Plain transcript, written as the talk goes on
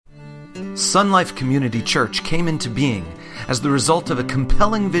Sun Life Community Church came into being as the result of a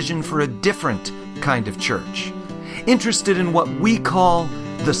compelling vision for a different kind of church, interested in what we call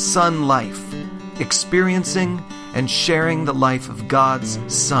the Sun Life, experiencing and sharing the life of God's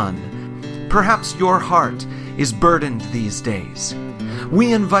Son. Perhaps your heart is burdened these days.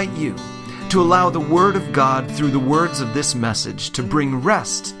 We invite you to allow the Word of God through the words of this message to bring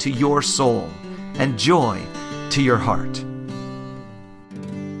rest to your soul and joy to your heart.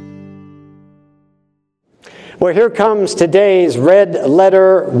 Well, here comes today's red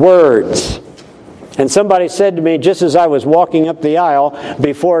letter words. And somebody said to me just as I was walking up the aisle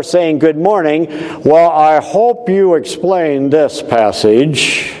before saying good morning, well, I hope you explained this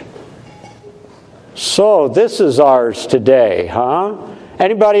passage. So this is ours today, huh?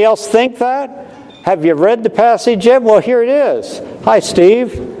 Anybody else think that? Have you read the passage yet? Well, here it is. Hi,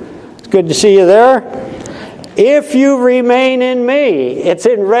 Steve. It's good to see you there. If you remain in me, it's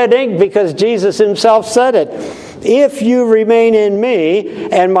in red ink because Jesus himself said it. If you remain in me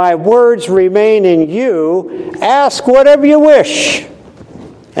and my words remain in you, ask whatever you wish,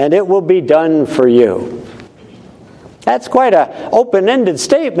 and it will be done for you. That's quite an open-ended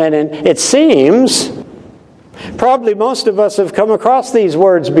statement, and it seems probably most of us have come across these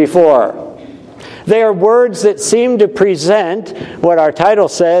words before. They are words that seem to present what our title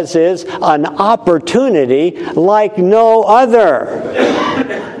says is an opportunity like no other.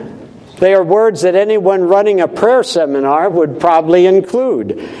 They are words that anyone running a prayer seminar would probably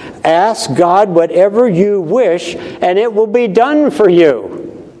include. Ask God whatever you wish, and it will be done for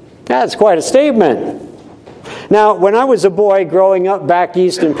you. That's quite a statement. Now, when I was a boy growing up back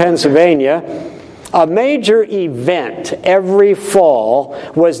east in Pennsylvania, a major event every fall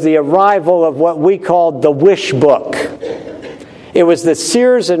was the arrival of what we called the Wish Book. It was the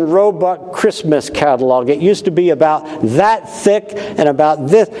Sears and Roebuck Christmas catalog. It used to be about that thick and about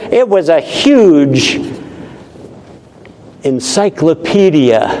this. It was a huge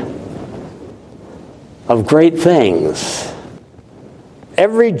encyclopedia of great things.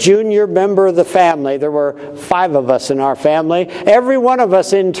 Every junior member of the family, there were 5 of us in our family, every one of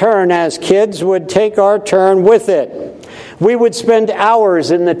us in turn as kids would take our turn with it. We would spend hours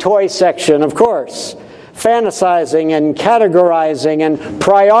in the toy section, of course, fantasizing and categorizing and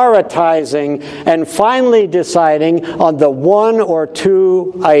prioritizing and finally deciding on the 1 or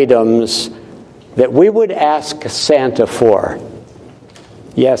 2 items that we would ask Santa for.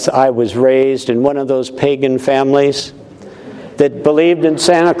 Yes, I was raised in one of those pagan families that believed in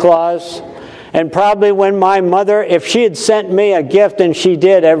Santa Claus. And probably when my mother, if she had sent me a gift, and she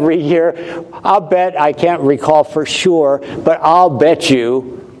did every year, I'll bet, I can't recall for sure, but I'll bet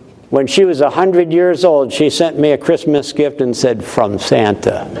you, when she was 100 years old, she sent me a Christmas gift and said, from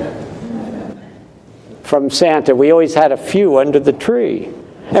Santa. From Santa. We always had a few under the tree.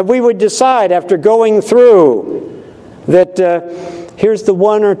 And we would decide after going through that here's the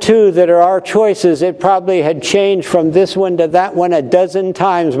 1 or 2 that are our choices. It probably had changed from this one to that one a dozen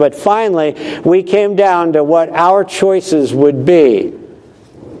times, but finally we came down to what our choices would be.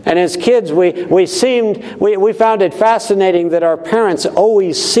 And as kids, we found it fascinating that our parents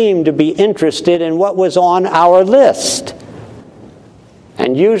always seemed to be interested in what was on our list.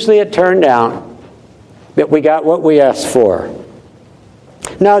 And usually it turned out that we got what we asked for.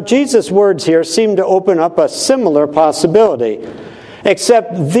 Now, Jesus' words here seem to open up a similar possibility.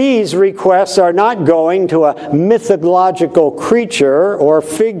 Except these requests are not going to a mythological creature or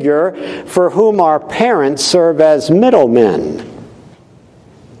figure for whom our parents serve as middlemen.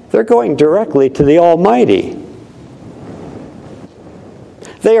 They're going directly to the Almighty.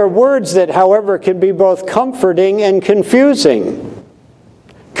 They are words that, however, can be both comforting and confusing,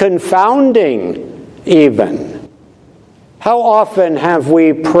 confounding even. How often have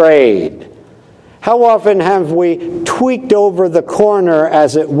we prayed? How often have we tweaked over the corner,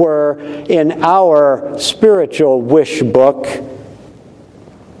 as it were, in our spiritual wish book,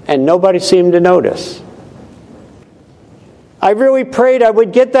 and nobody seemed to notice? I really prayed I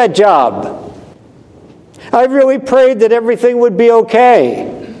would get that job. I really prayed that everything would be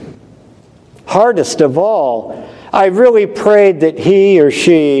okay. Hardest of all, I really prayed that he or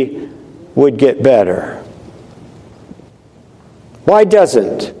she would get better. Why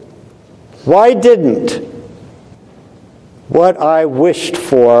doesn't? Why didn't what I wished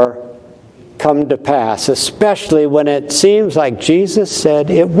for come to pass, especially when it seems like Jesus said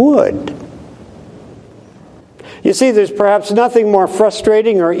it would? You see, there's perhaps nothing more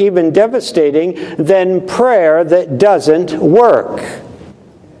frustrating or even devastating than prayer that doesn't work.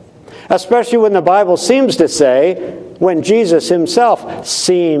 Especially when the Bible seems to say, when Jesus himself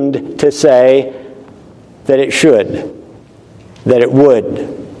seemed to say that it should, that it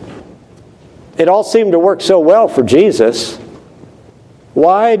would. it all seemed to work so well for Jesus.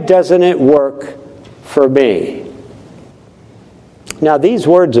 Why doesn't it work for me? Now, these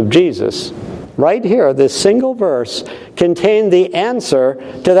words of Jesus, right here, this single verse, contain the answer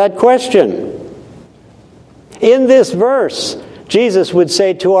to that question. In this verse, Jesus would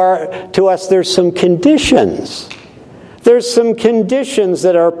say to us, there's some conditions. There's some conditions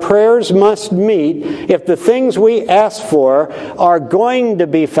that our prayers must meet if the things we ask for are going to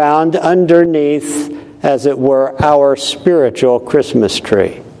be found underneath, as it were, our spiritual Christmas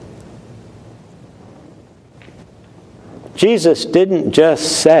tree. Jesus didn't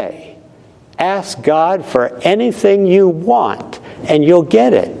just say, ask God for anything you want and you'll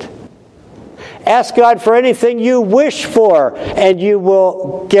get it. Ask God for anything you wish for and you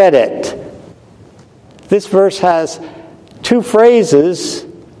will get it. This verse has two phrases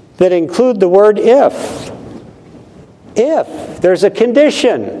that include the word if. If. There's a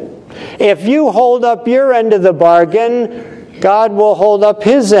condition. If you hold up your end of the bargain, God will hold up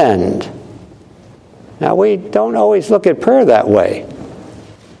His end. Now, we don't always look at prayer that way.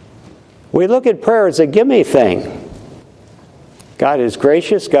 We look at prayer as a gimme thing. God is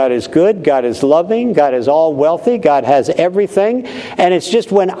gracious, God is good, God is loving, God is all wealthy, God has everything. And it's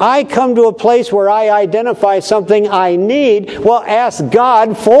just when I come to a place where I identify something I need, well, ask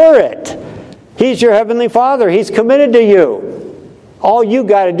God for it. He's your Heavenly Father. He's committed to you. All you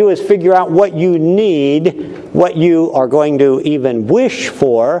got to do is figure out what you need, what you are going to even wish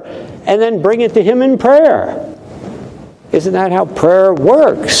for, and then bring it to Him in prayer. Isn't that how prayer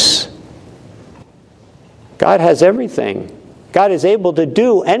works? God has everything. God is able to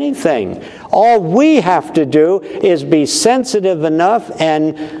do anything. All we have to do is be sensitive enough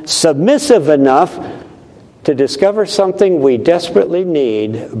and submissive enough to discover something we desperately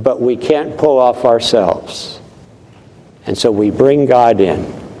need, but we can't pull off ourselves. And so we bring God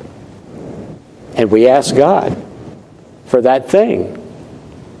in. And we ask God for that thing.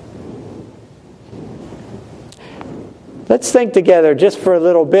 Let's think together just for a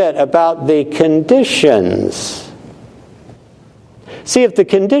little bit about the conditions. See, if the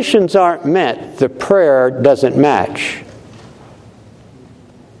conditions aren't met, the prayer doesn't match.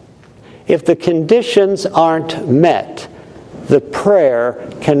 If the conditions aren't met, the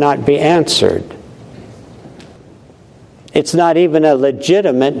prayer cannot be answered. It's not even a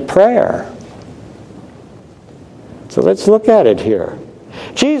legitimate prayer. So let's look at it here.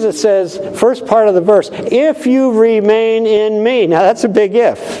 Jesus says, first part of the verse, if you remain in me. Now that's a big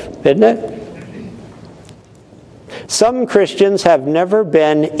if, isn't it? Some Christians have never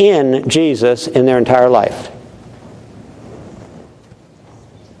been in Jesus in their entire life.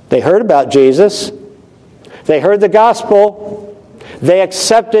 They heard about Jesus. They heard the gospel. They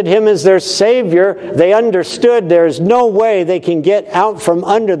accepted Him as their Savior. They understood there's no way they can get out from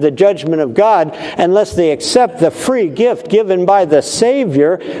under the judgment of God unless they accept the free gift given by the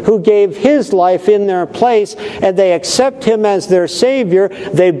Savior who gave His life in their place, and they accept Him as their Savior.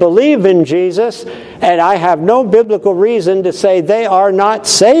 They believe in Jesus, and I have no biblical reason to say they are not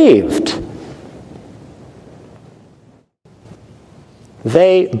saved.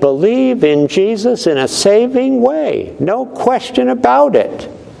 They believe in Jesus in a saving way. No question about it.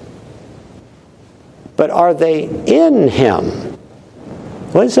 But are they in Him?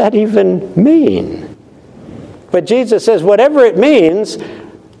 What does that even mean? But Jesus says whatever it means,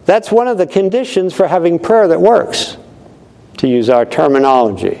 that's one of the conditions for having prayer that works, to use our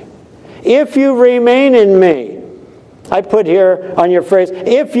terminology. If you remain in me, I put here on your phrase,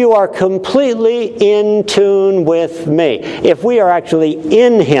 if you are completely in tune with me. If we are actually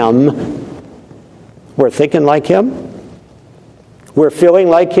in Him, we're thinking like Him. We're feeling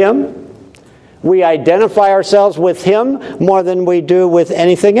like Him. We identify ourselves with Him more than we do with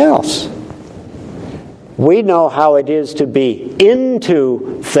anything else. We know how it is to be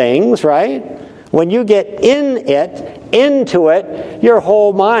into things, right? When you get in it, into it, your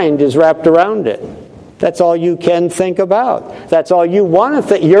whole mind is wrapped around it. That's all you can think about. That's all you want to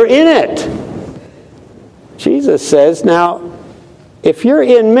think. You're in it. Jesus says, now, if you're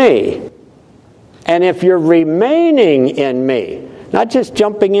in me, and if you're remaining in me, not just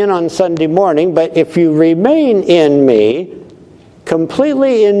jumping in on Sunday morning, but if you remain in me,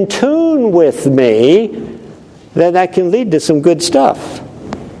 completely in tune with me, then that can lead to some good stuff.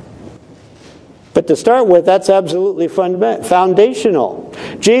 But to start with, that's absolutely foundational.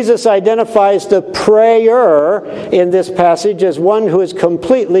 Jesus identifies the prayer in this passage as one who is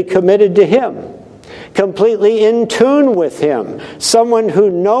completely committed to Him, completely in tune with Him, someone who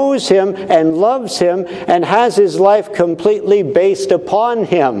knows Him and loves Him and has his life completely based upon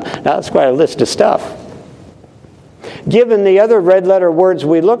Him. Now, that's quite a list of stuff. Given the other red letter words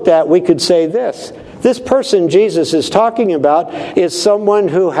we looked at, we could say this. This person Jesus is talking about is someone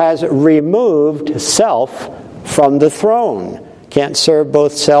who has removed self from the throne. Can't serve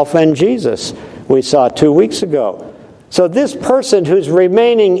both self and Jesus, we saw 2 weeks ago. So this person who's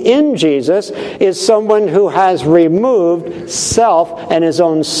remaining in Jesus is someone who has removed self and his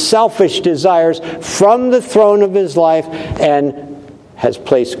own selfish desires from the throne of his life and has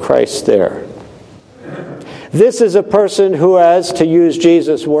placed Christ there. This is a person who has, to use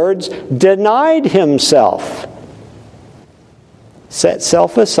Jesus' words, denied himself. Set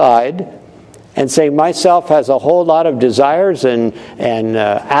self aside and say, myself has a whole lot of desires and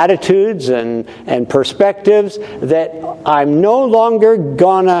attitudes and perspectives that I'm no longer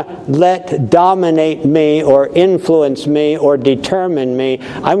gonna let dominate me or influence me or determine me.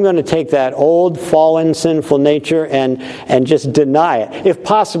 I'm going to take that old, fallen, sinful nature and just deny it. If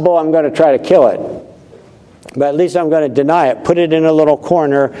possible, I'm going to try to kill it. But at least I'm going to deny it, put it in a little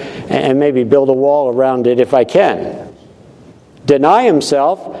corner, and maybe build a wall around it if I can. Deny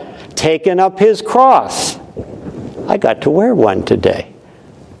himself, taken up his cross. I got to wear one today.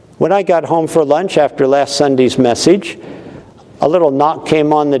 When I got home for lunch after last Sunday's message, a little knock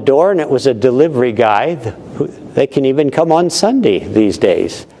came on the door, and it was a delivery guy. They can even come on Sunday these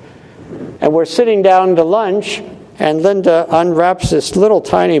days. And we're sitting down to lunch, and Linda unwraps this little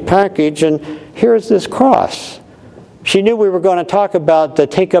tiny package, and here's this cross. She knew we were going to talk about the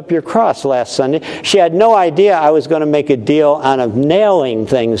Take Up Your Cross last Sunday. She had no idea I was going to make a deal out of nailing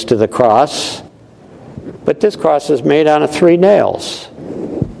things to the cross. But this cross is made out of 3 nails.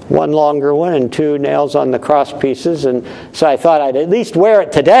 1 longer one and 2 nails on the cross pieces. And so I thought I'd at least wear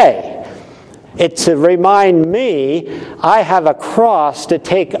it today. It's to remind me I have a cross to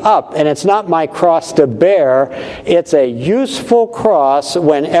take up, and it's not my cross to bear. It's a useful cross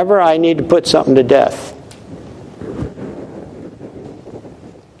whenever I need to put something to death.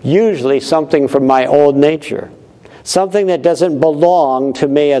 Usually something from my old nature. Something that doesn't belong to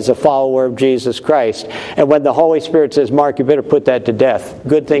me as a follower of Jesus Christ. And when the Holy Spirit says, Mark, you better put that to death.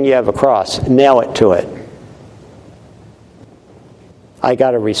 Good thing you have a cross. Nail it to it. I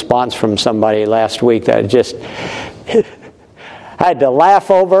got a response from somebody last week that I just had to laugh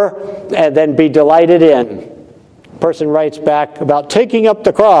over and then be delighted in. Person writes back about taking up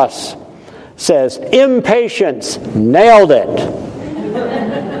the cross. Says, impatience, nailed it.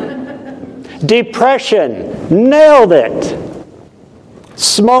 Depression, nailed it.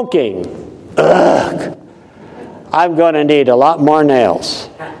 Smoking, ugh. I'm going to need a lot more nails.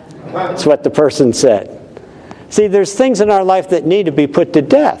 That's what the person said. See, there's things in our life that need to be put to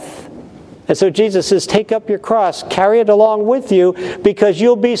death. And so Jesus says, take up your cross, carry it along with you, because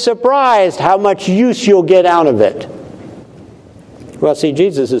you'll be surprised how much use you'll get out of it. Well, see,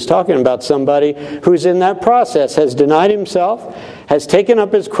 Jesus is talking about somebody who's in that process, has denied himself, has taken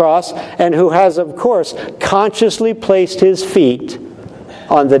up his cross, and who has, of course, consciously placed his feet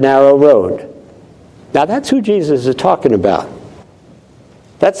on the narrow road. Now, that's who Jesus is talking about.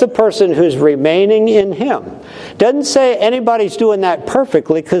 That's the person who's remaining in him. Doesn't say anybody's doing that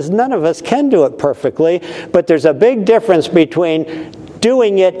perfectly, because none of us can do it perfectly, but there's a big difference between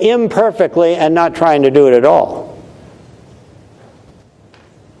doing it imperfectly and not trying to do it at all.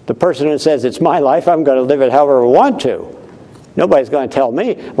 The person who says, it's my life, I'm going to live it however I want to. Nobody's going to tell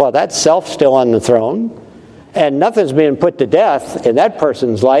me, well, that's self still on the throne. And nothing's being put to death in that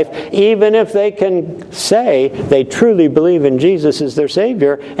person's life, even if they can say they truly believe in Jesus as their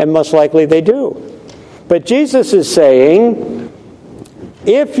Savior, and most likely they do. But Jesus is saying,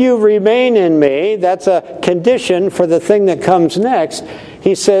 if you remain in me, that's a condition for the thing that comes next.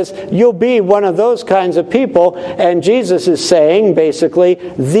 He says, you'll be one of those kinds of people. And Jesus is saying, basically,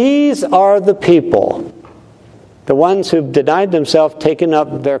 these are the people. The ones who've denied themselves, taken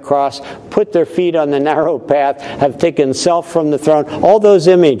up their cross, put their feet on the narrow path, have taken self from the throne, all those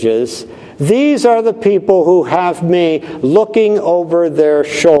images, these are the people who have me looking over their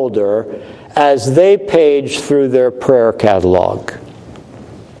shoulder as they page through their prayer catalog.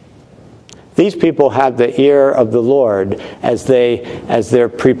 These people have the ear of the Lord as they're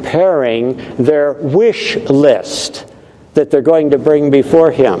preparing their wish list that they're going to bring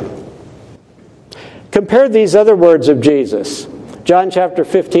before Him. Compare these other words of Jesus. John chapter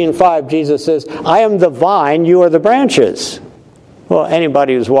 15:5, Jesus says, I am the vine, you are the branches. Well,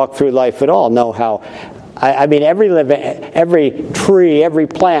 anybody who's walked through life at all know how. I mean, every tree, every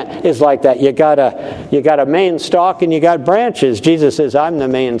plant is like that. You got a main stalk and you got branches. Jesus says, I'm the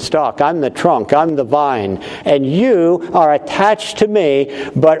main stalk. I'm the trunk. I'm the vine. And you are attached to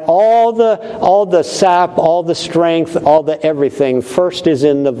me, but all the sap, all the strength, all the everything first is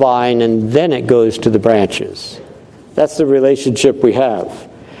in the vine, and then it goes to the branches. That's the relationship we have.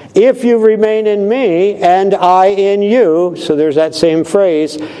 If you remain in me and I in you, so there's that same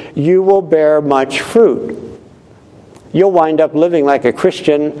phrase, you will bear much fruit. You'll wind up living like a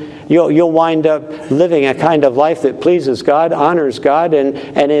Christian. You'll wind up living a kind of life that pleases God, honors God,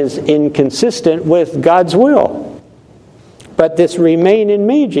 and is inconsistent with God's will. But this remain in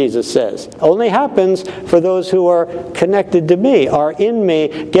me, Jesus says, only happens for those who are connected to me, are in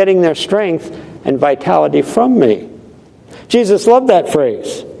me, getting their strength and vitality from me. Jesus loved that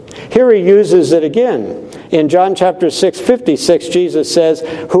phrase. Here he uses it again. In John chapter 6:56, Jesus says,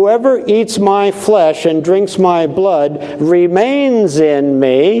 whoever eats my flesh and drinks my blood remains in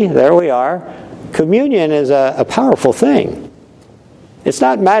me. There we are. Communion is a powerful thing. It's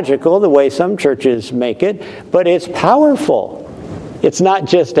not magical the way some churches make it, but it's powerful. It's not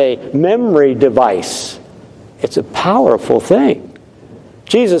just a memory device. It's a powerful thing.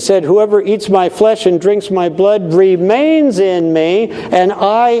 Jesus said, whoever eats my flesh and drinks my blood remains in me, and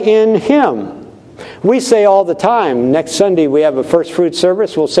I in him. We say all the time, next Sunday we have a first fruit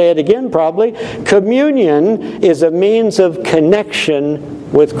service, we'll say it again probably, communion is a means of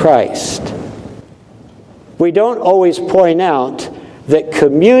connection with Christ. We don't always point out that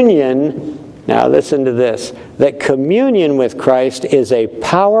communion, now listen to this, that communion with Christ is a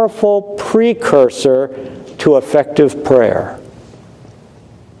powerful precursor to effective prayer.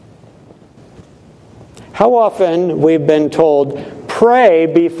 How often we've been told, pray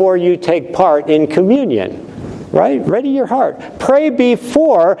before you take part in communion, right? Ready your heart. Pray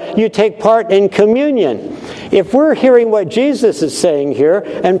before you take part in communion. If we're hearing what Jesus is saying here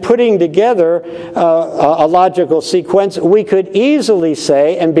and putting together a logical sequence, we could easily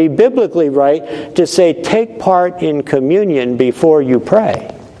say, and be biblically right, to say, take part in communion before you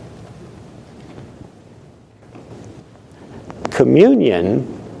pray.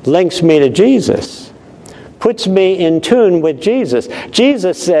 Communion links me to Jesus. Puts me in tune with Jesus.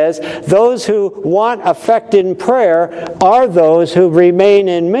 Jesus says, those who want effect in prayer are those who remain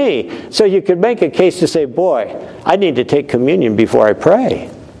in me. So you could make a case to say, boy, I need to take communion before I pray.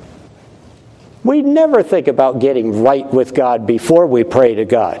 We never think about getting right with God before we pray to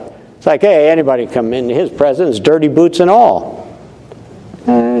God. It's like, hey, anybody come into his presence, dirty boots and all.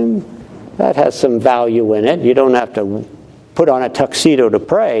 And that has some value in it. You don't have to put on a tuxedo to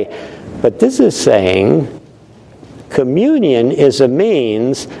pray. But this is saying, communion is a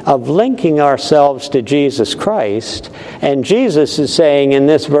means of linking ourselves to Jesus Christ. And Jesus is saying in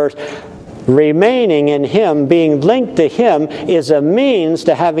this verse, remaining in him, being linked to him, is a means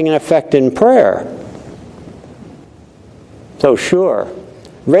to having an effect in prayer. So sure,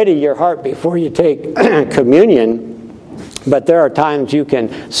 ready your heart before you take communion, but there are times you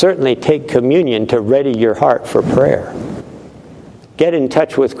can certainly take communion to ready your heart for prayer. Get in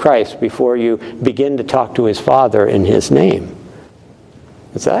touch with Christ before you begin to talk to his Father in his name.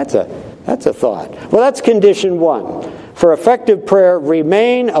 So that's a thought. Well, that's condition one. For effective prayer,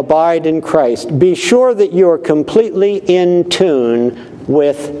 remain, abide in Christ. Be sure that you are completely in tune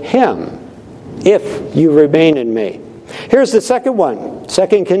with him, if you remain in me. Here's the second one,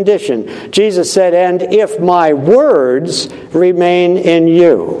 second condition. Jesus said, and if my words remain in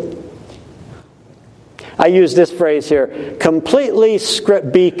you. I use this phrase here, be completely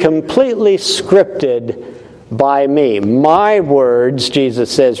scripted by me. My words, Jesus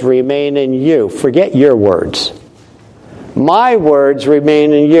says, remain in you. Forget your words. My words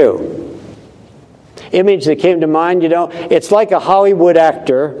remain in you. Image that came to mind, it's like a Hollywood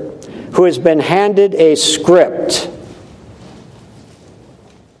actor who has been handed a script.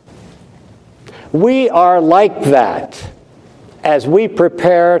 We are like that as we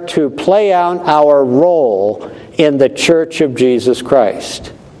prepare to play out our role in the Church of Jesus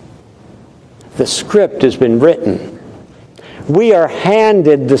Christ. The script has been written. We are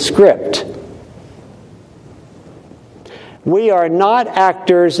handed the script. We are not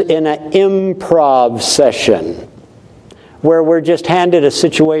actors in an improv session where we're just handed a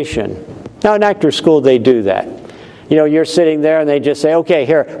situation. Now, in actor school, they do that. You're sitting there and they just say, okay,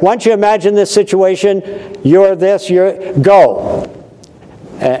 here, once you imagine this situation, you're this, go.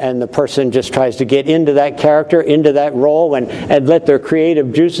 And the person just tries to get into that character, into that role, and let their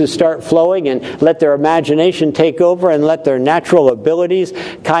creative juices start flowing and let their imagination take over and let their natural abilities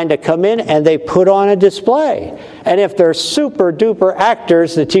kind of come in, and they put on a display. And if they're super duper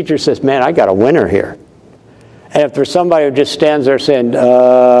actors, the teacher says, man, I got a winner here. And if there's somebody who just stands there saying,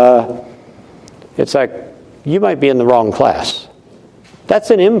 it's like, you might be in the wrong class. That's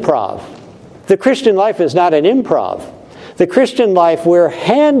an improv. The Christian life is not an improv. The Christian life, we're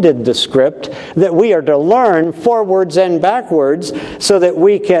handed the script that we are to learn forwards and backwards so that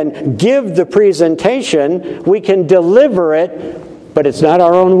we can give the presentation, we can deliver it, but it's not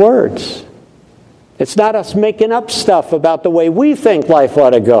our own words. It's not us making up stuff about the way we think life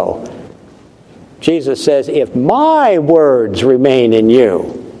ought to go. Jesus says, if my words remain in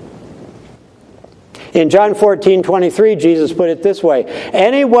you. In John 14:23, Jesus put it this way,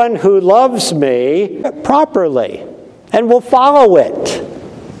 anyone who loves me properly and will follow it.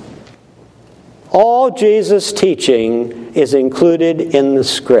 All Jesus' teaching is included in the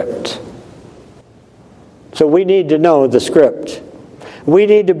script. So we need to know the script. We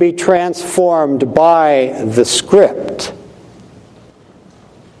need to be transformed by the script.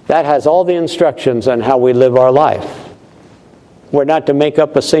 That has all the instructions on how we live our life. We're not to make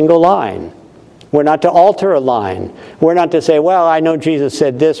up a single line. We're not to alter a line. We're not to say, well, I know Jesus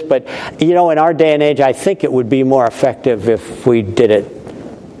said this, but, in our day and age, I think it would be more effective if we did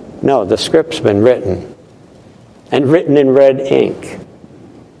it. No, the script's been written, and written in red ink.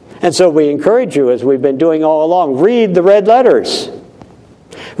 And so we encourage you, as we've been doing all along, read the red letters.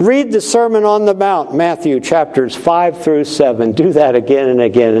 Read the Sermon on the Mount, Matthew chapters 5 through 7. Do that again and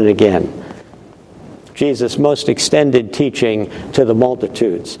again and again. Jesus' most extended teaching to the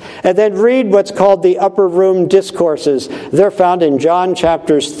multitudes. And then read what's called the Upper Room Discourses. They're found in John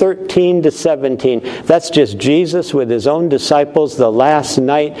chapters 13 to 17. That's just Jesus with his own disciples the last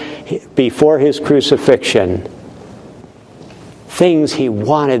night before his crucifixion. Things he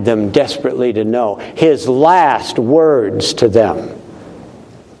wanted them desperately to know. His last words to them.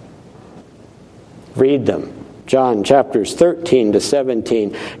 Read them. John chapters 13 to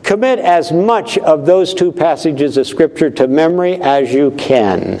 17. Commit as much of those two passages of Scripture to memory as you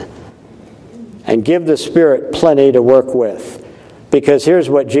can. And give the Spirit plenty to work with. Because here's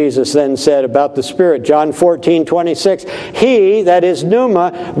what Jesus then said about the Spirit. John 14:26. He, that is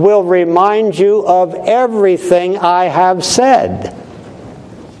Pneuma, will remind you of everything I have said.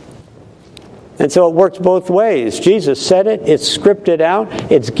 And so it works both ways. Jesus said it, it's scripted out,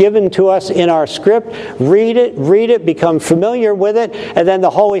 it's given to us in our script. Read it, become familiar with it, and then the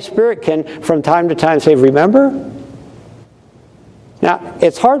Holy Spirit can, from time to time, say, remember? Now,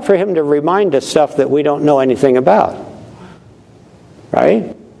 it's hard for him to remind us stuff that we don't know anything about.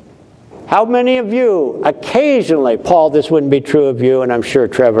 Right? How many of you, occasionally, Paul, this wouldn't be true of you, and I'm sure,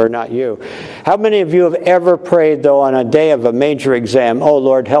 Trevor, not you. How many of you have ever prayed, though, on a day of a major exam, oh,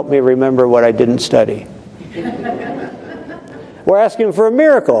 Lord, help me remember what I didn't study? We're asking for a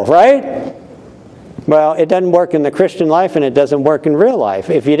miracle, right? Well, it doesn't work in the Christian life, and it doesn't work in real life.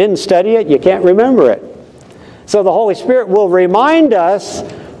 If you didn't study it, you can't remember it. So the Holy Spirit will remind us,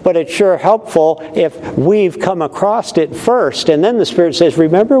 but it's sure helpful if we've come across it first. And then the Spirit says,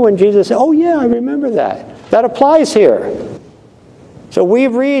 remember when Jesus said, oh yeah, I remember that. That applies here. So we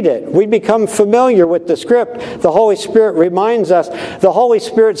read it. We become familiar with the script. The Holy Spirit reminds us. The Holy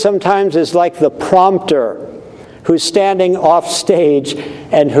Spirit sometimes is like the prompter who's standing off stage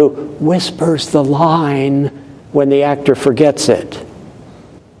and who whispers the line when the actor forgets it.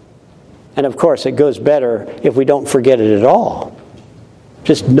 And of course, it goes better if we don't forget it at all.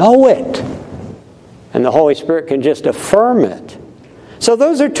 Just know it. And the Holy Spirit can just affirm it. So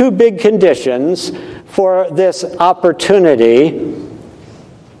those are two big conditions for this opportunity,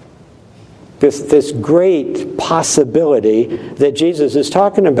 this great possibility that Jesus is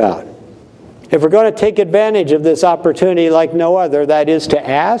talking about. If we're going to take advantage of this opportunity like no other, that is to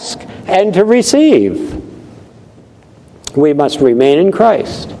ask and to receive, we must remain in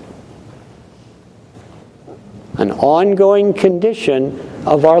Christ. An ongoing condition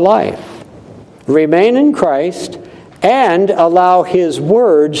of our life. Remain in Christ and allow His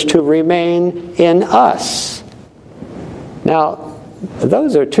words to remain in us. Now,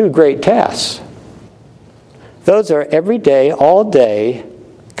 those are two great tasks. Those are every day, all day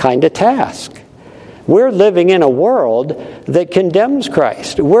kind of tasks. We're living in a world that condemns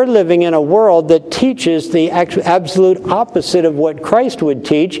Christ. We're living in a world that teaches the absolute opposite of what Christ would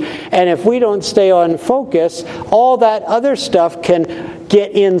teach. And if we don't stay on focus, all that other stuff can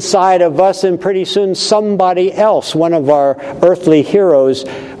get inside of us, and pretty soon somebody else, one of our earthly heroes,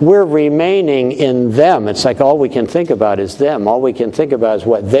 we're remaining in them. It's like all we can think about is them. All we can think about is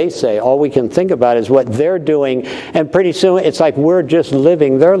what they say. All we can think about is what they're doing. And pretty soon it's like we're just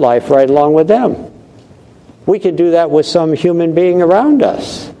living their life right along with them. We can do that with some human being around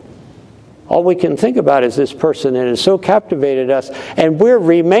us. All we can think about is this person, and it's so captivated us, and we're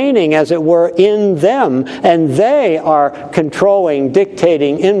remaining, as it were, in them, and they are controlling,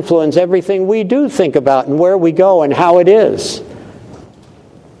 dictating, influence everything we do think about and where we go and how it is.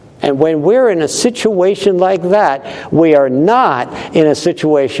 And when we're in a situation like that, we are not in a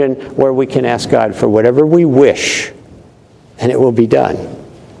situation where we can ask God for whatever we wish, and it will be done.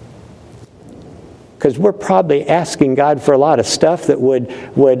 Because we're probably asking God for a lot of stuff that would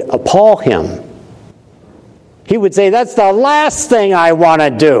appall him. He would say, that's the last thing I want to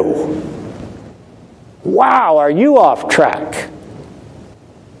do. Wow, are you off track?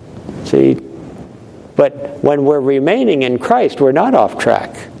 See? But when we're remaining in Christ, we're not off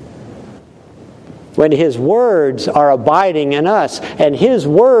track. When his words are abiding in us, and his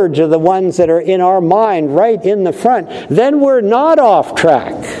words are the ones that are in our mind right in the front, then we're not off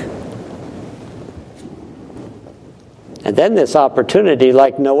track. And then this opportunity,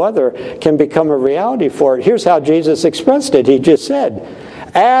 like no other, can become a reality for it. Here's how Jesus expressed it. He just said,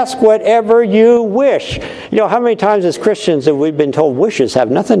 ask whatever you wish. You know, how many times as Christians have we been told wishes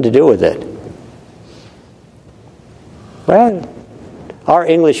have nothing to do with it? Well, our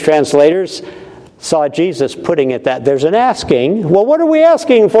English translators saw Jesus putting it that there's an asking. Well, what are we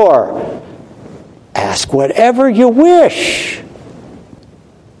asking for? Ask whatever you wish.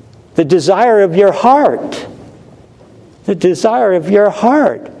 The desire of your heart. The desire of your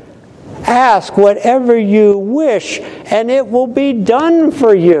heart. Ask whatever you wish, and it will be done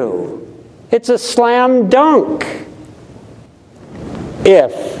for you. It's a slam dunk.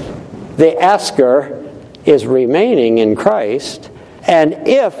 If the asker is remaining in Christ, and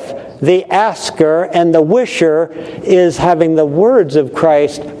if the asker and the wisher is having the words of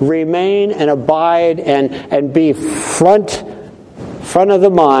Christ remain and abide and be front of the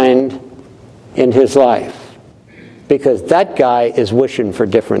mind in his life. Because that guy is wishing for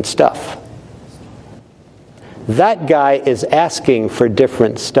different stuff. That guy is asking for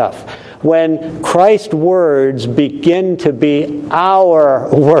different stuff. When Christ's words begin to be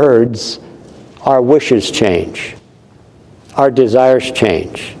our words, our wishes change. Our desires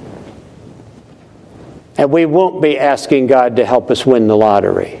change. And we won't be asking God to help us win the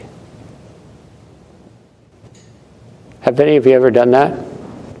lottery. Have any of you ever done that?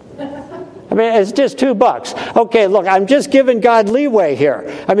 I mean, it's just $2. Okay, look, I'm just giving God leeway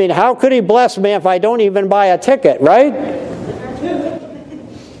here. I mean, how could he bless me if I don't even buy a ticket, right?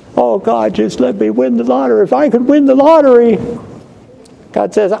 Oh, God, just let me win the lottery. If I could win the lottery.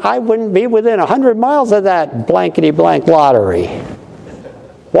 God says, I wouldn't be within 100 miles of that blankety-blank lottery.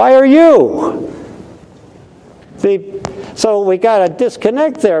 Why are you? See, so we got a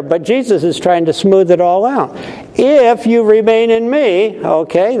disconnect there, but Jesus is trying to smooth it all out. If you remain in me,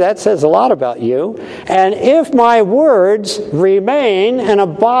 okay, that says a lot about you. And if my words remain and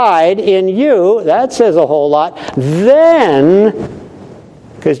abide in you, that says a whole lot. Then,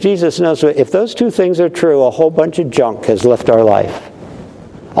 because Jesus knows if those two things are true, a whole bunch of junk has left our life.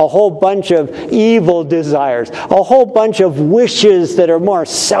 A whole bunch of evil desires, a whole bunch of wishes that are more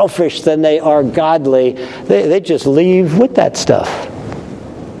selfish than they are godly. They just leave with that stuff.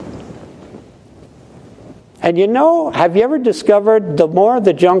 And you know, have you ever discovered the more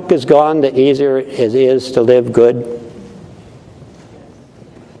the junk is gone, the easier it is to live good?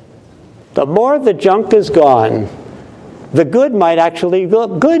 The more the junk is gone, the good might actually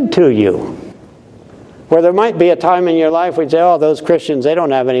look good to you. Where there might be a time in your life where you say, oh, those Christians, they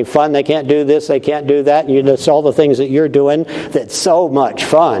don't have any fun. They can't do this, they can't do that. And you list all the things that you're doing that's so much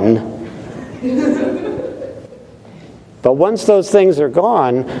fun. But once those things are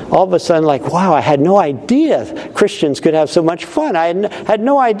gone, all of a sudden, like, wow, I had no idea Christians could have so much fun. I had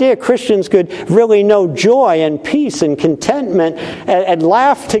no idea Christians could really know joy and peace and contentment and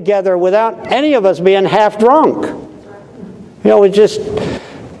laugh together without any of us being half drunk. You know, it just...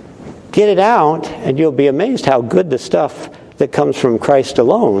 get it out, and you'll be amazed how good the stuff that comes from Christ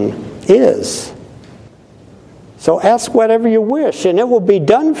alone is. So ask whatever you wish, and it will be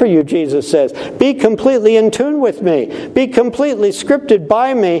done for you, Jesus says. Be completely in tune with me. Be completely scripted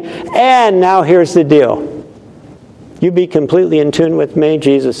by me. And now here's the deal. You be completely in tune with me,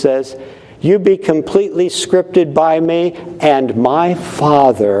 Jesus says. You be completely scripted by me, and my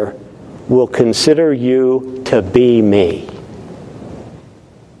Father will consider you to be me.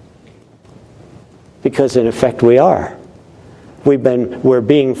 Because in effect we are. We're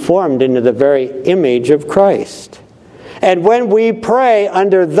being formed into the very image of Christ. And when we pray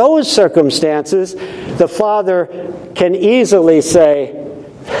under those circumstances, the Father can easily say,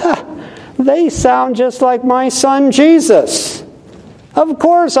 they sound just like my son Jesus. Of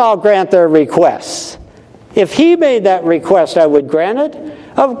course I'll grant their requests. If he made that request, I would grant it.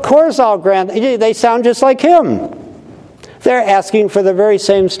 Of course I'll grant it. They sound just like him. They're asking for the very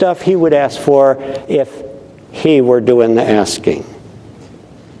same stuff he would ask for if he were doing the asking.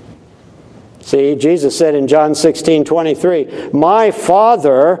 See, Jesus said in John 16:23, "My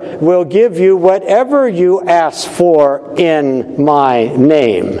Father will give you whatever you ask for in my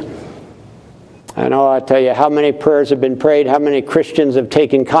name." I know, I tell you, how many prayers have been prayed, how many Christians have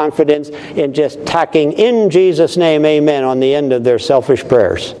taken confidence in just tacking "in Jesus' name, amen" on the end of their selfish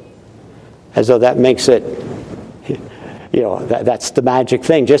prayers. As though that makes it, that's the magic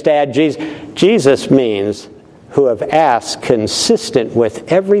thing. Just add Jesus. Jesus means who have asked consistent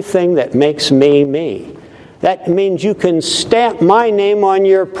with everything that makes me me. That means you can stamp my name on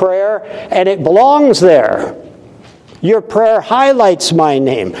your prayer and it belongs there. Your prayer highlights my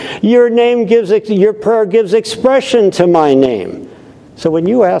name. Your prayer gives expression to my name. So when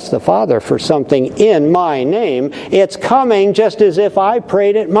you ask the Father for something in my name, it's coming just as if I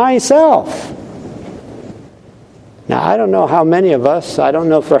prayed it myself. Now, I don't know how many of us, I don't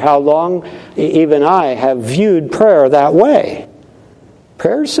know for how long, even I have viewed prayer that way.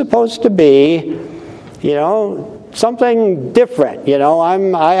 Prayer is supposed to be, something different.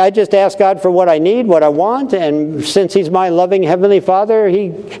 I just ask God for what I need, what I want, and since He's my loving Heavenly Father,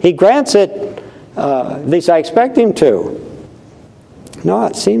 He grants it. At least I expect Him to. No,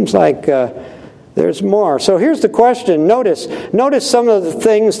 it seems like there's more. So here's the question. Notice some of the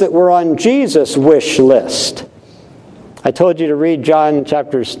things that were on Jesus' wish list. I told you to read John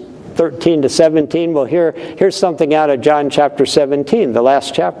chapters 13 to 17. Well, here's something out of John chapter 17, the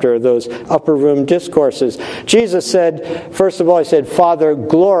last chapter of those upper room discourses. Jesus said, first of all, He said, "Father,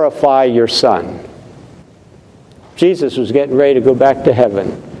 glorify your Son." Jesus was getting ready to go back to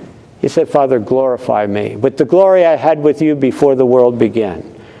heaven. He said, "Father, glorify me with the glory I had with you before the world began.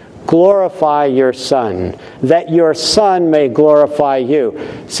 Glorify your Son, that your Son may glorify you."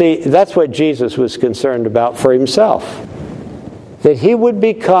 See, that's what Jesus was concerned about for Himself. That He would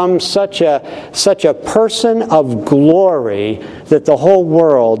become such a person of glory that the whole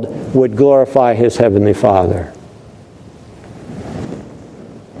world would glorify His Heavenly Father.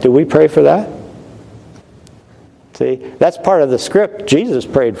 Do we pray for that? See, that's part of the script. Jesus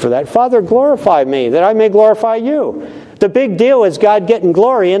prayed for that. "Father, glorify me, that I may glorify you." The big deal is God getting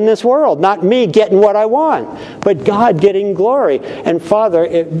glory in this world, not me getting what I want, but God getting glory. And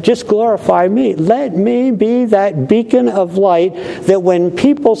Father, just glorify me. Let me be that beacon of light that when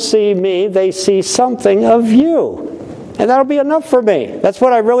people see me, they see something of you. And that'll be enough for me. That's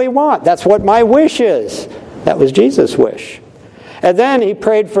what I really want. That's what my wish is. That was Jesus' wish. And then He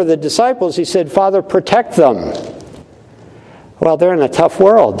prayed for the disciples. He said, "Father, protect them." Well, they're in a tough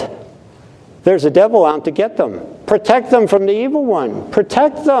world. There's a devil out to get them. Protect them from the evil one.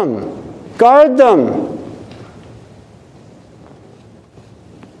 Protect them. Guard them.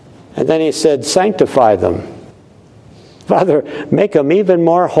 And then He said, "Sanctify them." Father, make them even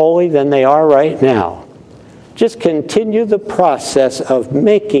more holy than they are right now. Just continue the process of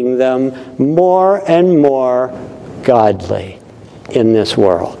making them more and more godly in this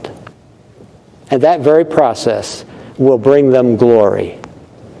world. And that very process will bring them glory,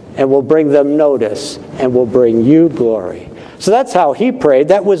 and will bring them notice, and will bring you glory. So that's how He prayed.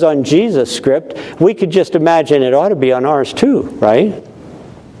 That was on Jesus' script. We could just imagine it ought to be on ours too, right?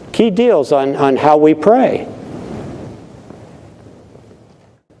 Key deals on how we pray.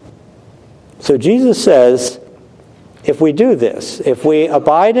 So Jesus says, if we do this, if we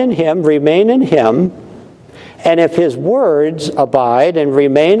abide in Him, remain in Him, and if His words abide and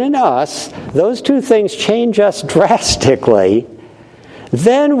remain in us, those two things change us drastically,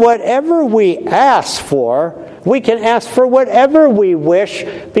 then whatever we ask for, we can ask for whatever we wish,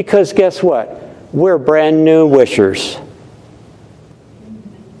 because guess what? We're brand new wishers.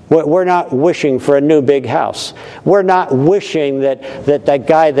 We're not wishing for a new big house. We're not wishing that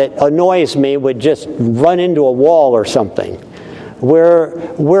guy that annoys me would just run into a wall or something.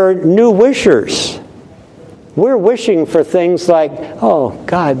 We're new wishers. We're wishing for things like, "Oh,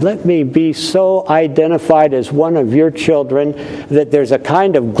 God, let me be so identified as one of your children that there's a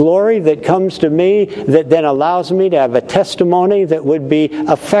kind of glory that comes to me that then allows me to have a testimony that would be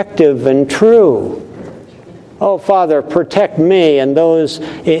effective and true. Oh, Father, protect me and those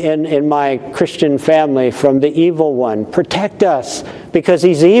in my Christian family from the evil one. Protect us, because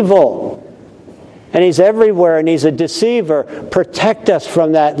he's evil. And he's everywhere, and he's a deceiver. Protect us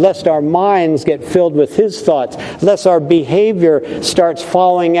from that, lest our minds get filled with his thoughts, lest our behavior starts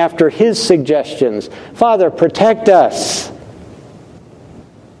following after his suggestions. Father, protect us."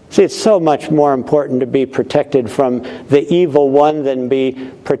 See, it's so much more important to be protected from the evil one than be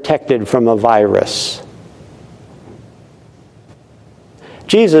protected from a virus.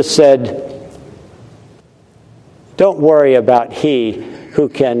 Jesus said, "Don't worry about he who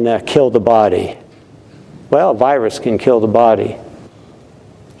can kill the body." Well, a virus can kill the body.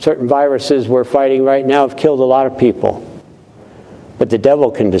 Certain viruses we're fighting right now have killed a lot of people. But the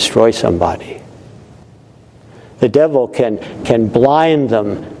devil can destroy somebody. The devil can blind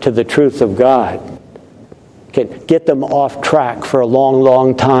them to the truth of God. Can get them off track for a long,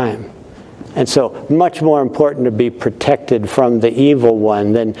 long time. And so, much more important to be protected from the evil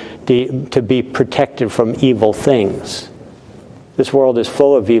one than to be protected from evil things. This world is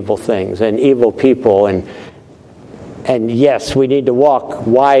full of evil things and evil people, and yes, we need to walk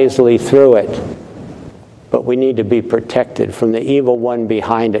wisely through it, but we need to be protected from the evil one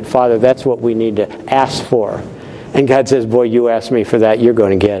behind it. Father, that's what we need to ask for. And God says, boy, you ask me for that, you're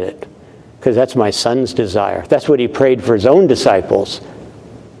going to get it. Because that's my son's desire. That's what he prayed for his own disciples.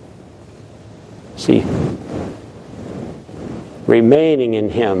 See, remaining in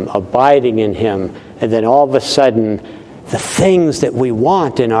him, abiding in him, and then all of a sudden, the things that we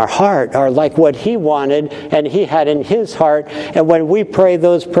want in our heart are like what he wanted and he had in his heart. And when we pray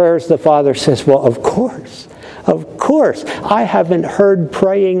those prayers, the Father says, well, of course. I haven't heard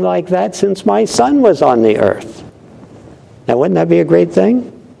praying like that since my son was on the earth. Now, wouldn't that be a great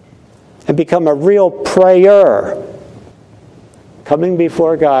thing? And become a real prayer. Coming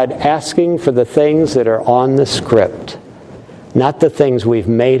before God, asking for the things that are on the script, not the things we've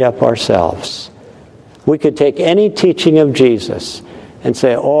made up ourselves. We could take any teaching of Jesus and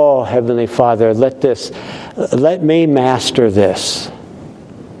say, oh, Heavenly Father, let me master this.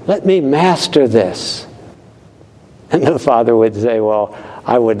 Let me master this. And the Father would say, well,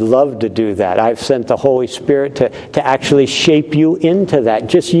 I would love to do that. I've sent the Holy Spirit to actually shape you into that.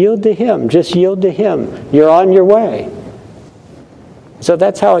 Just yield to Him. Just yield to Him. You're on your way. So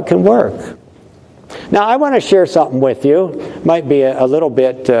that's how it can work. Now, I want to share something with you. Might be a little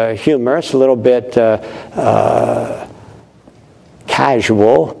bit humorous, a little bit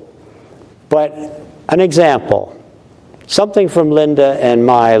casual, but an example. Something from Linda and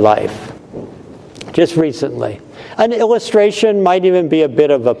my life. Just recently. An illustration might even be a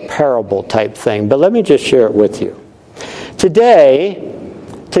bit of a parable type thing, but let me just share it with you. Today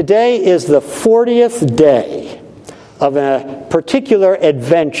is the 40th day of a particular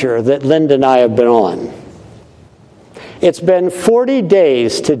adventure that Linda and I have been on. It's been 40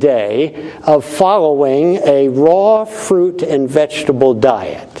 days today of following a raw fruit and vegetable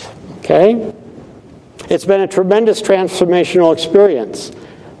diet. Okay? It's been a tremendous transformational experience,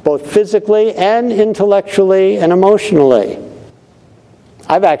 both physically and intellectually and emotionally.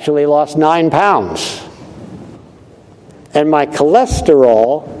 I've actually lost 9 pounds. And my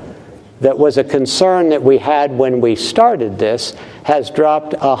cholesterol, that was a concern that we had when we started this, has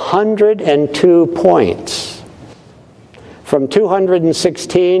dropped 102 points. From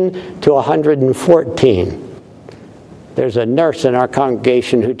 216 to 114. There's a nurse in our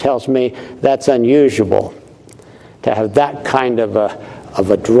congregation who tells me that's unusual to have that kind of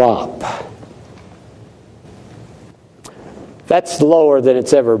a drop. That's lower than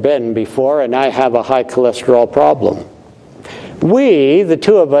it's ever been before, and I have a high cholesterol problem. We, the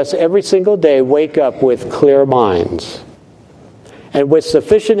two of us, every single day wake up with clear minds and with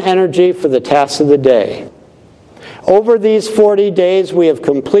sufficient energy for the tasks of the day. Over these 40 days, we have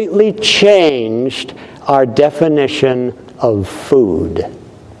completely changed our definition of food.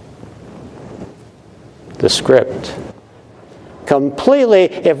 The script. Completely,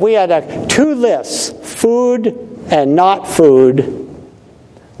 if we had 2 lists, food and not food,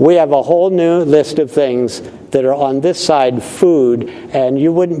 we have a whole new list of things that are on this side, food, and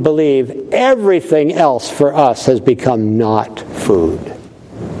you wouldn't believe everything else for us has become not food.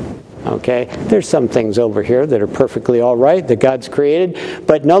 Okay? There's some things over here that are perfectly all right that God's created,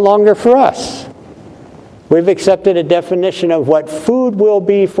 but no longer for us. We've accepted a definition of what food will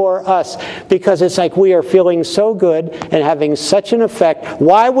be for us because it's like we are feeling so good and having such an effect.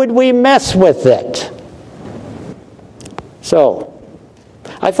 Why would we mess with it? So,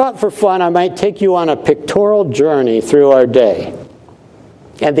 I thought for fun I might take you on a pictorial journey through our day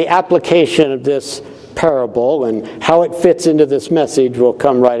and the application of this parable and how it fits into this message will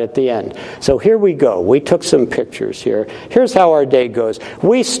come right at the end. So here we go. We took some pictures here. Here's how our day goes.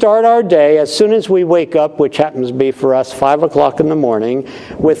 We start our day as soon as we wake up, which happens to be for us 5 o'clock in the morning,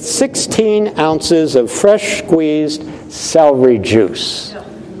 with 16 ounces of fresh squeezed celery juice.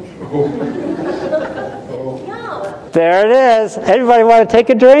 There it is. Anybody want to take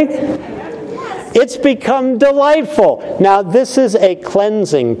a drink? It's become delightful. Now, this is a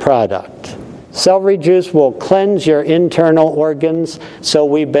cleansing product. Celery juice will cleanse your internal organs, so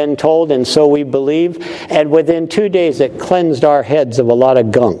we've been told and so we believe. And within 2 days, it cleansed our heads of a lot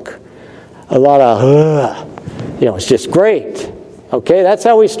of gunk. A lot of, it's just great. Okay, that's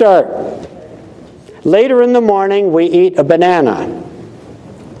how we start. Later in the morning, we eat a banana.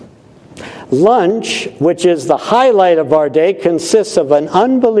 Lunch, which is the highlight of our day, consists of an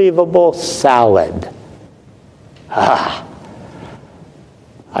unbelievable salad. I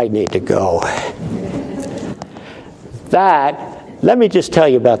need to go. Let me just tell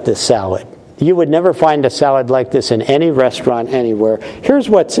you about this salad. You would never find a salad like this in any restaurant anywhere. Here's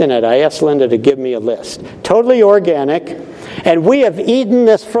what's in it. I asked Linda to give me a list. Totally organic. And we have eaten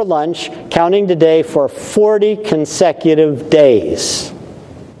this for lunch, counting today, for 40 consecutive days.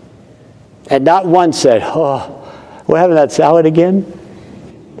 And not once said, oh, we're having that salad again?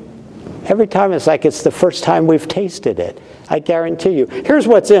 Every time it's like it's the first time we've tasted it. I guarantee you. Here's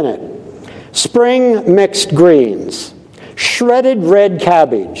what's in it. Spring mixed greens, shredded red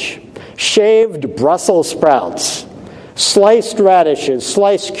cabbage, shaved Brussels sprouts, sliced radishes,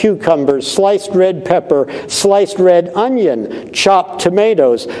 sliced cucumbers, sliced red pepper, sliced red onion, chopped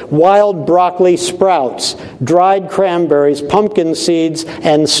tomatoes, wild broccoli sprouts, dried cranberries, pumpkin seeds,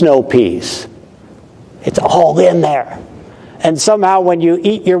 and snow peas. It's all in there. And somehow when you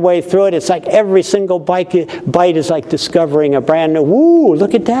eat your way through it, it's like every single bite is like discovering a brand new, woo,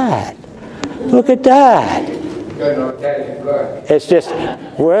 look at that. Look at that. It's just,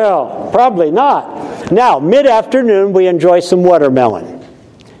 well, probably not. Now, mid-afternoon, we enjoy some watermelon.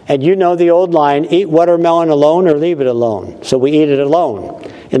 And you know the old line, eat watermelon alone or leave it alone. So we eat it alone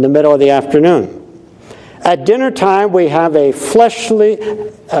in the middle of the afternoon. At dinner time, we have a freshly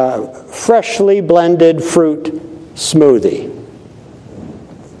blended fruit smoothie.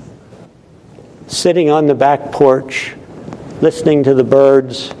 Sitting on the back porch, listening to the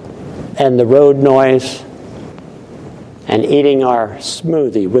birds and the road noise, and eating our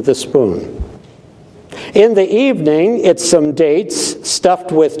smoothie with a spoon. In the evening, it's some dates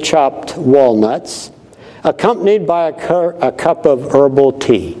stuffed with chopped walnuts, accompanied by a cup of herbal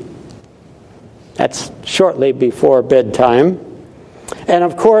tea. That's shortly before bedtime. And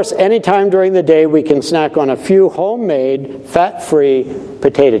of course, anytime during the day, we can snack on a few homemade, fat-free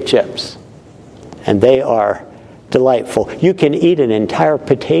potato chips. And they are delightful. You can eat an entire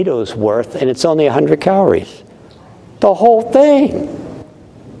potato's worth, and it's only 100 calories. The whole thing.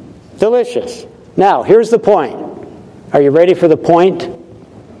 Delicious. Now, here's the point. Are you ready for the point?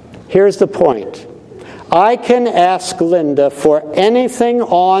 Here's the point. I can ask Linda for anything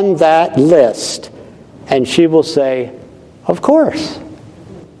on that list, and she will say, of course.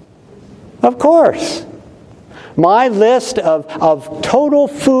 Of course. My list of total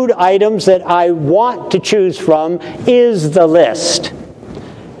food items that I want to choose from is the list.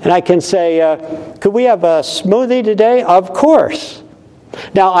 And I can say, could we have a smoothie today? Of course.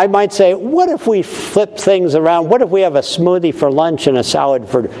 Now, I might say, what if we flip things around? What if we have a smoothie for lunch and a salad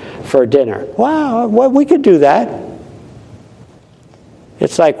for dinner? Well, we could do that.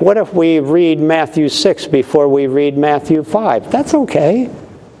 It's like, what if we read Matthew 6 before we read Matthew 5? That's okay.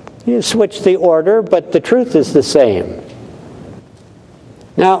 You switch the order, but the truth is the same.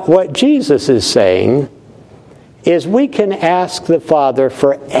 Now, what Jesus is saying is we can ask the Father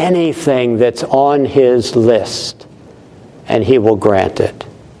for anything that's on His list, and He will grant it.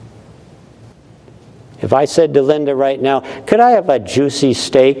 If I said to Linda right now, could I have a juicy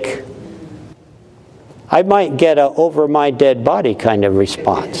steak? I might get a over my dead body kind of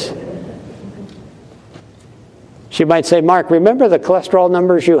response. She might say, Mark, remember the cholesterol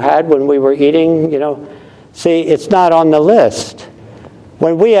numbers you had when we were eating? See, it's not on the list.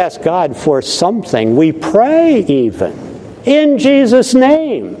 When we ask God for something, we pray even in Jesus'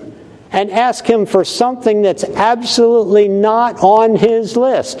 name and ask Him for something that's absolutely not on His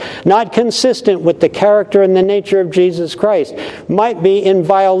list, not consistent with the character and the nature of Jesus Christ, might be in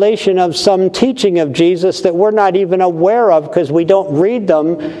violation of some teaching of Jesus that we're not even aware of because we don't read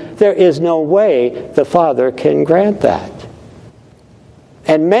them. There is no way the Father can grant that.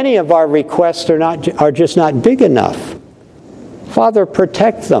 And many of our requests are just not big enough. Father,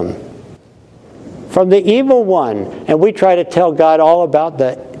 protect them from the evil one. And we try to tell God all about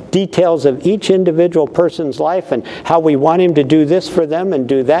the details of each individual person's life and how we want Him to do this for them and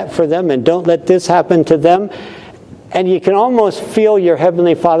do that for them and don't let this happen to them. And you can almost feel your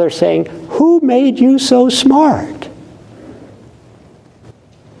Heavenly Father saying, who made you so smart?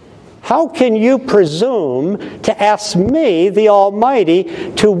 How can you presume to ask me, the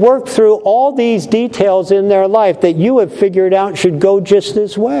Almighty, to work through all these details in their life that you have figured out should go just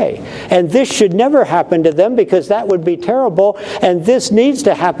this way? And this should never happen to them because that would be terrible. And this needs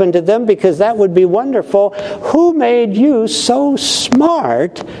to happen to them because that would be wonderful. Who made you so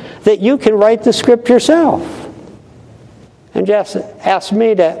smart that you can write the script yourself? And just ask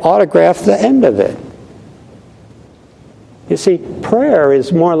me to autograph the end of it. You see, prayer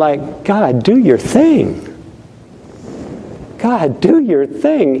is more like, God, do your thing. God, do your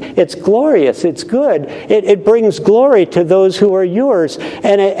thing. It's glorious. It's good. It brings glory to those who are yours.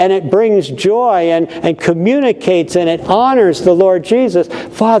 And it brings joy and communicates and it honors the Lord Jesus.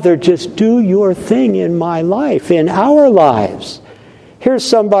 Father, just do your thing in my life, in our lives. Here's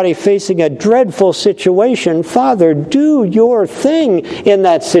somebody facing a dreadful situation. Father, do your thing in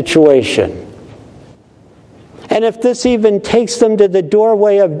that situation. And if this even takes them to the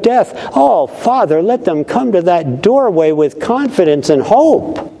doorway of death, oh, Father, let them come to that doorway with confidence and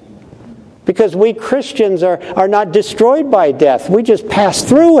hope. Because we Christians are not destroyed by death. We just pass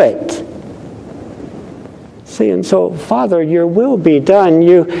through it. See, and so, Father, your will be done.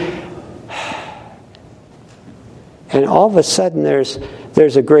 And all of a sudden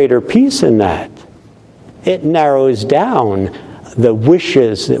there's a greater peace in that. It narrows down the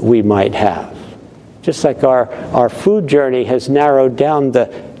wishes that we might have. Just like our food journey has narrowed down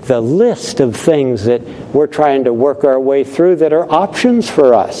the list of things that we're trying to work our way through that are options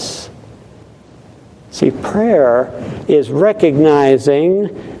for us. See, prayer is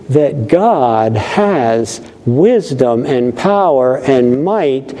recognizing that God has wisdom and power and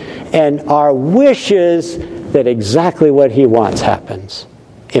might, and our wishes that exactly what He wants happens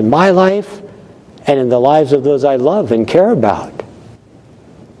in my life and in the lives of those I love and care about.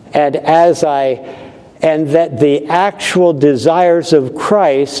 And that the actual desires of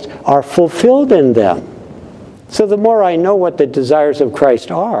Christ are fulfilled in them. So the more I know what the desires of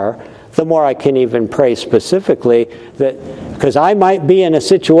Christ are, the more I can even pray specifically that, because I might be in a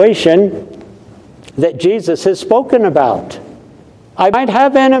situation that Jesus has spoken about. I might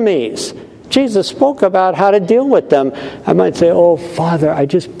have enemies. Jesus spoke about how to deal with them. I might say, oh, Father, I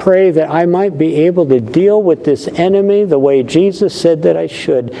just pray that I might be able to deal with this enemy the way Jesus said that I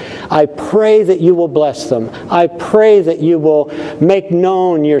should. I pray that you will bless them. I pray that you will make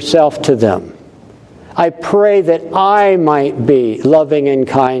known yourself to them. I pray that I might be loving and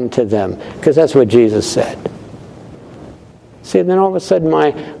kind to them, because that's what Jesus said. See, and then all of a sudden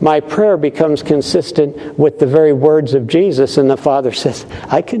my prayer becomes consistent with the very words of Jesus, and the Father says,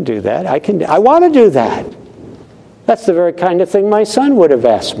 I can do that. I want to do that. That's the very kind of thing my son would have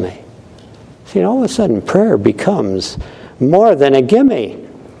asked me. See, and all of a sudden prayer becomes more than a gimme.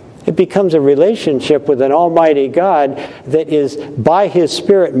 It becomes a relationship with an almighty God that is, by His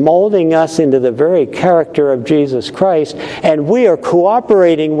Spirit, molding us into the very character of Jesus Christ, and we are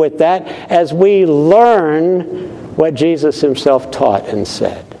cooperating with that as we learn what Jesus Himself taught and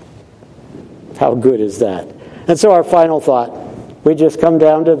said. How good is that? And so our final thought, we just come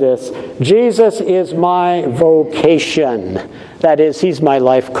down to this. Jesus is my vocation. That is, He's my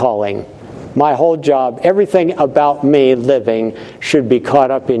life calling. My whole job, everything about me living should be caught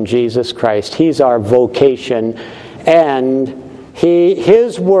up in Jesus Christ. He's our vocation, and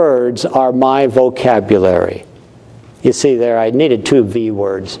His words are my vocabulary. You see there, I needed 2 V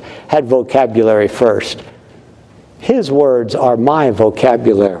words. Had vocabulary first. His words are my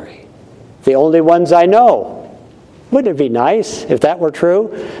vocabulary. The only ones I know. Wouldn't it be nice if that were true?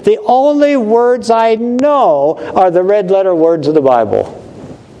 The only words I know are the red letter words of the Bible.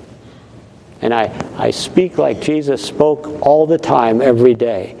 And I speak like Jesus spoke all the time, every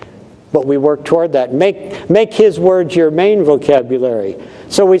day. But we work toward that. Make His words your main vocabulary.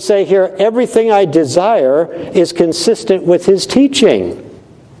 So we say here, everything I desire is consistent with His teaching.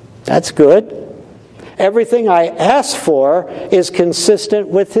 That's good. Everything I ask for is consistent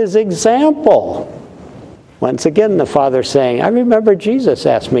with His example. Once again, the Father saying, I remember Jesus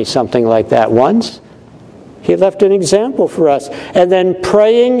asked me something like that once. He left an example for us. And then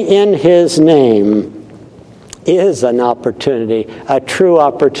praying in His name is an opportunity, a true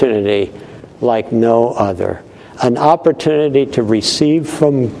opportunity like no other. An opportunity to receive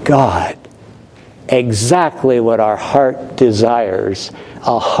from God exactly what our heart desires.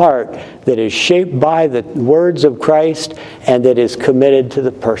 A heart that is shaped by the words of Christ and that is committed to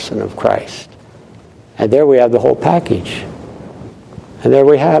the person of Christ. And there we have the whole package. And there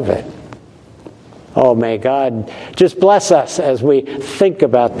we have it. Oh, may God just bless us as we think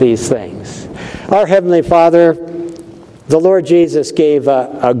about these things. Our Heavenly Father, the Lord Jesus gave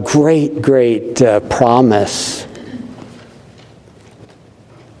a great, great promise.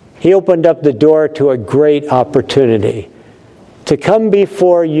 He opened up the door to a great opportunity to come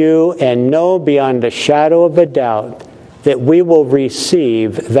before you and know beyond a shadow of a doubt that we will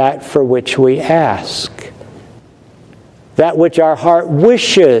receive that for which we ask, that which our heart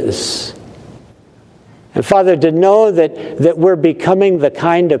wishes. And Father, to know that we're becoming the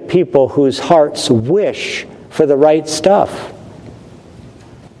kind of people whose hearts wish for the right stuff.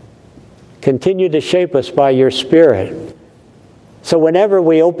 Continue to shape us by your Spirit. So whenever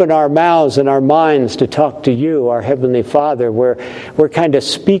we open our mouths and our minds to talk to you, our Heavenly Father, we're kind of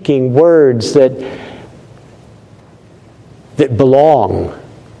speaking words that belong.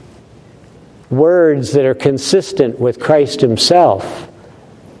 Words that are consistent with Christ Himself.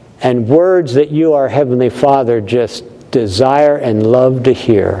 And words that you, our Heavenly Father, just desire and love to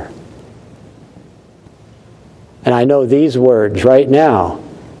hear. And I know these words right now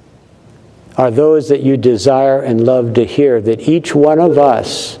are those that you desire and love to hear, that each one of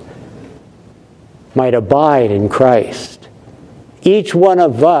us might abide in Christ. Each one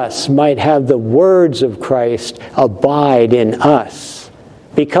of us might have the words of Christ abide in us,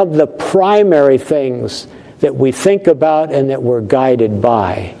 become the primary things that we think about and that we're guided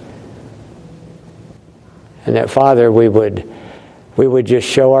by. And that, Father, we would just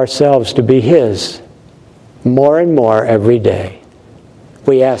show ourselves to be His more and more every day.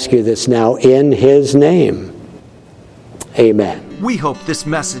 We ask you this now in His name. Amen. We hope this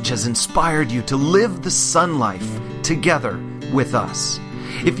message has inspired you to live the Son life together with us.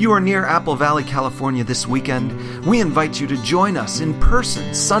 If you are near Apple Valley, California this weekend, we invite you to join us in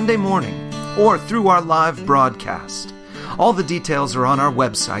person Sunday morning or through our live broadcast. All the details are on our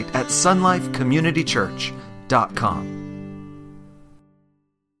website at sunlifecommunitychurch.com.